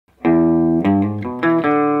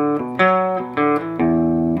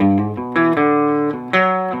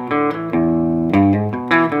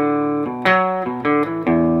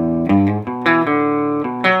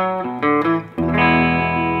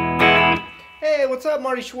what's up?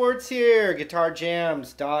 Marty Schwartz here,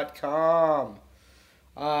 GuitarJamz.com.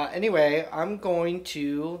 Anyway, I'm going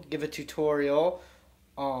to give a tutorial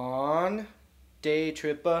on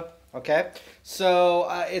Daytripper. Okay, so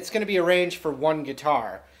it's going to be arranged for one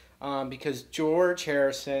guitar because George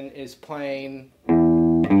Harrison is playing,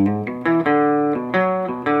 and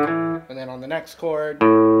then on the next chord,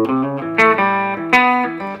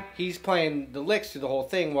 he's playing the licks through the whole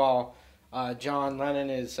thing while John Lennon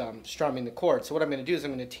is strumming the chords. So what I'm going to do is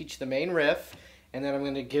I'm going to teach the main riff, and then I'm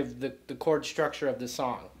going to give the chord structure of the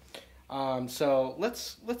song. So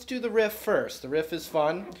let's do the riff first. The riff is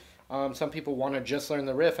fun. Some people want to just learn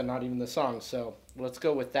the riff and not even the song, so let's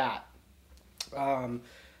go with that.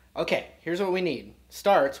 Okay, here's what we need.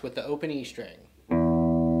 Starts with the open E string.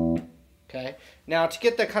 Okay, now to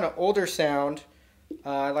get that kind of older sound,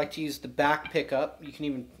 I like to use the back pickup. You can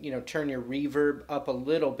even, turn your reverb up a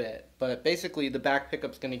little bit, but basically the back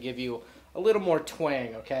pickup's going to give you a little more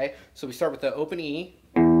twang, okay? So we start with the open E,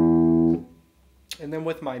 and then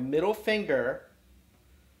with my middle finger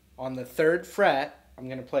on the 3rd fret, I'm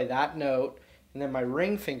going to play that note, and then my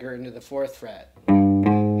ring finger into the 4th fret.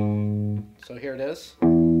 So here it is.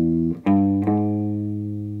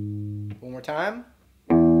 One more time.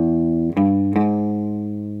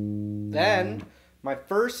 Then my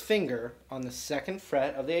first finger on the 2nd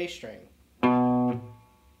fret of the A string. So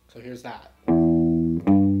here's that.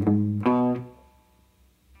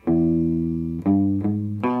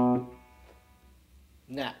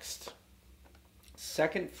 Next,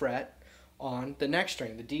 2nd fret on the next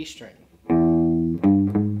string, the D string.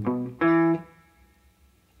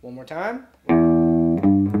 One more time.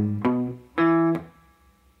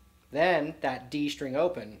 Then that D string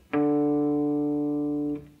open.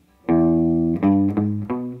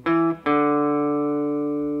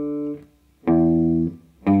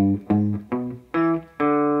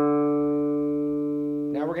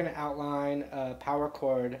 We're going to outline a power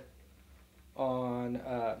chord on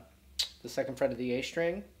the 2nd fret of the A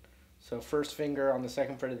string. So first finger on the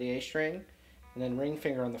 2nd fret of the A string, and then ring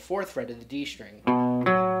finger on the 4th fret of the D string.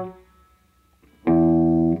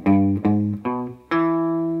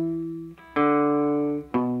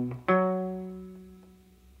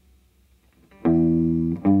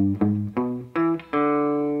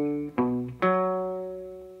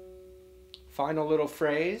 Final little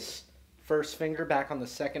phrase. First finger back on the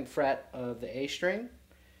 2nd fret of the A string,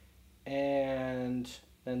 and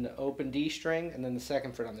then the open D string, and then the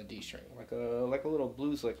 2nd fret on the D string, like a little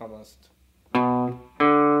blues lick almost.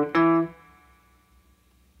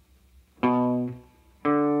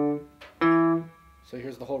 So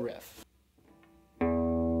here's the whole riff.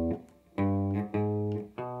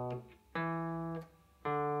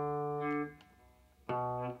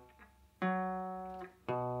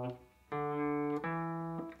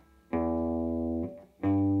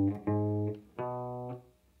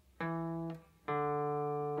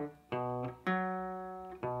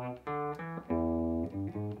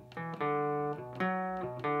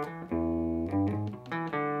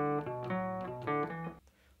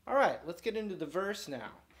 Alright, let's get into the verse now.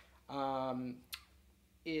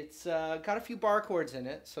 It's got a few bar chords in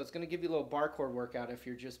it, so it's going to give you a little bar chord workout if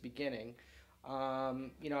you're just beginning.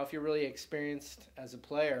 If you're really experienced as a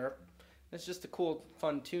player, it's just a cool,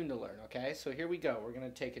 fun tune to learn, okay? So here we go. We're going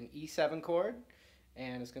to take an E7 chord,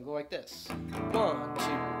 and it's going to go like this. 1, 2, 3, 4,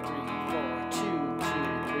 2, 2,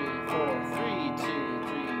 3, 4, 3, 2,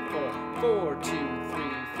 3, 4, 4, 2, 3,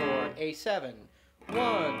 4, A7.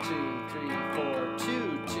 1, 2, 3, 4,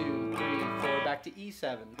 2, 2, 3, 4, back to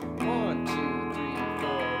E7. 1, 2, 3,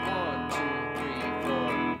 4, 1, 2, 3,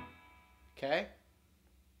 4. Okay?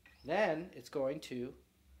 Then it's going to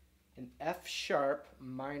an F sharp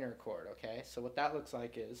minor chord, okay? So what that looks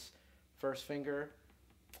like is first finger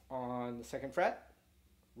on the 2nd fret,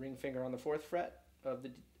 ring finger on the 4th fret of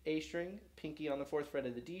the A string, pinky on the 4th fret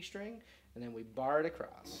of the D string, and then we bar it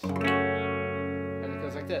across. And it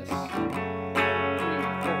goes like this. 3, 4,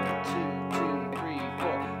 2, 2, 3,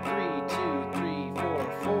 4, 3, 2, 3,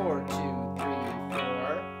 4, 4, 2, 3,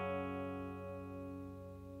 4.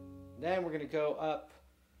 Then we're going to go up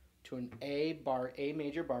to an A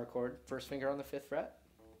major bar chord, first finger on the 5th fret.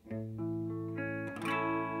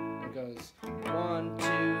 It goes 1,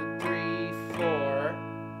 2, 3, 4.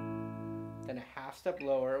 Then a half step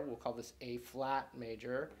lower, we'll call this A flat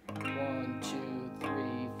major. 1, 2,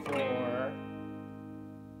 3, 4.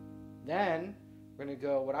 Then we're going to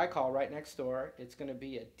go what I call right next door. It's going to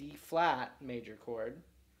be a D flat major chord.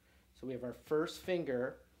 So we have our first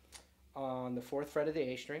finger on the 4th fret of the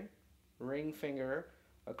A string, ring finger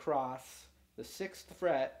across the 6th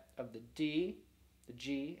fret of the D, the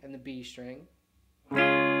G, and the B string.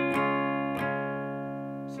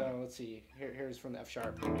 let's see. Here's from the F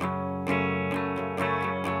sharp.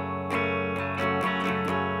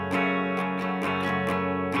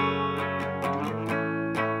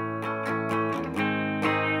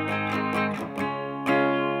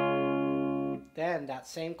 Then that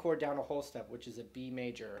same chord down a whole step, which is a B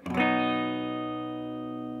major.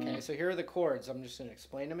 Okay, so here are the chords. I'm just going to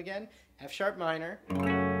explain them again. F sharp minor,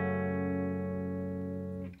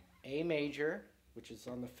 A major, which is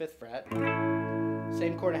on the 5th fret.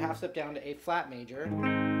 Same chord a half step down to A flat major.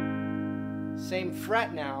 Same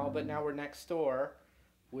fret now, but now we're next door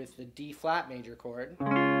with the D flat major chord.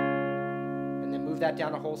 And then move that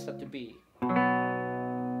down a whole step to B.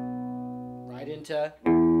 Right into...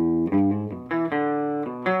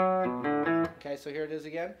 Okay, so here it is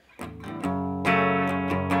again.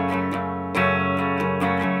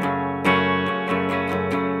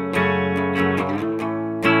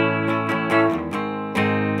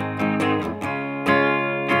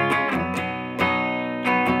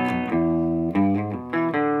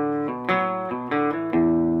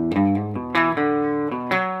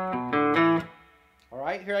 All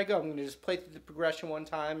right, here I go. I'm going to just play through the progression one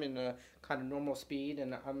time in a kind of normal speed,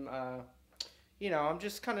 and I'm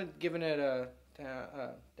just kind of giving it a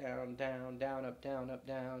down, down, down, up, down, up,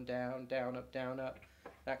 down, down, down, up, down, up,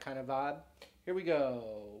 that kind of vibe. Here we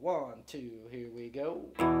go. 1, 2, here we go.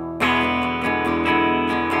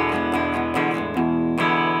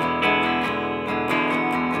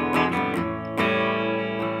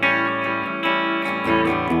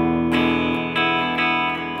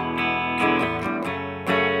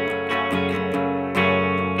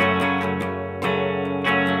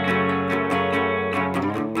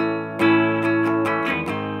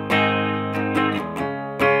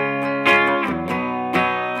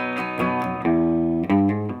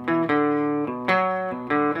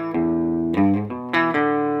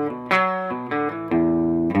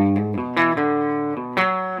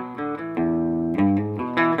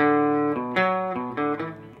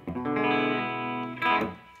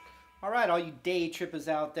 Alright, all you day trippers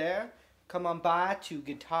out there, come on by to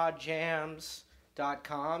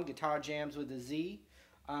GuitarJamz.com, GuitarJamz with a Z.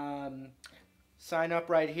 Sign up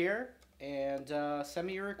right here and send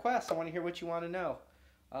me your requests. I want to hear what you want to know.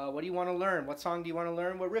 What do you want to learn? What song do you want to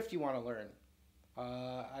learn? What riff do you want to learn?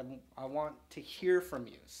 I want to hear from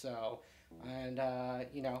you. So, and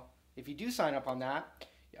if you do sign up on that,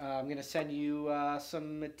 I'm going to send you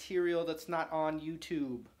some material that's not on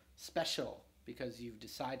YouTube special because you've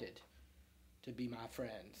decided to be my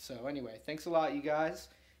friend. So anyway, thanks a lot, you guys,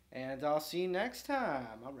 and I'll see you next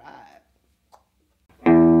time. All right.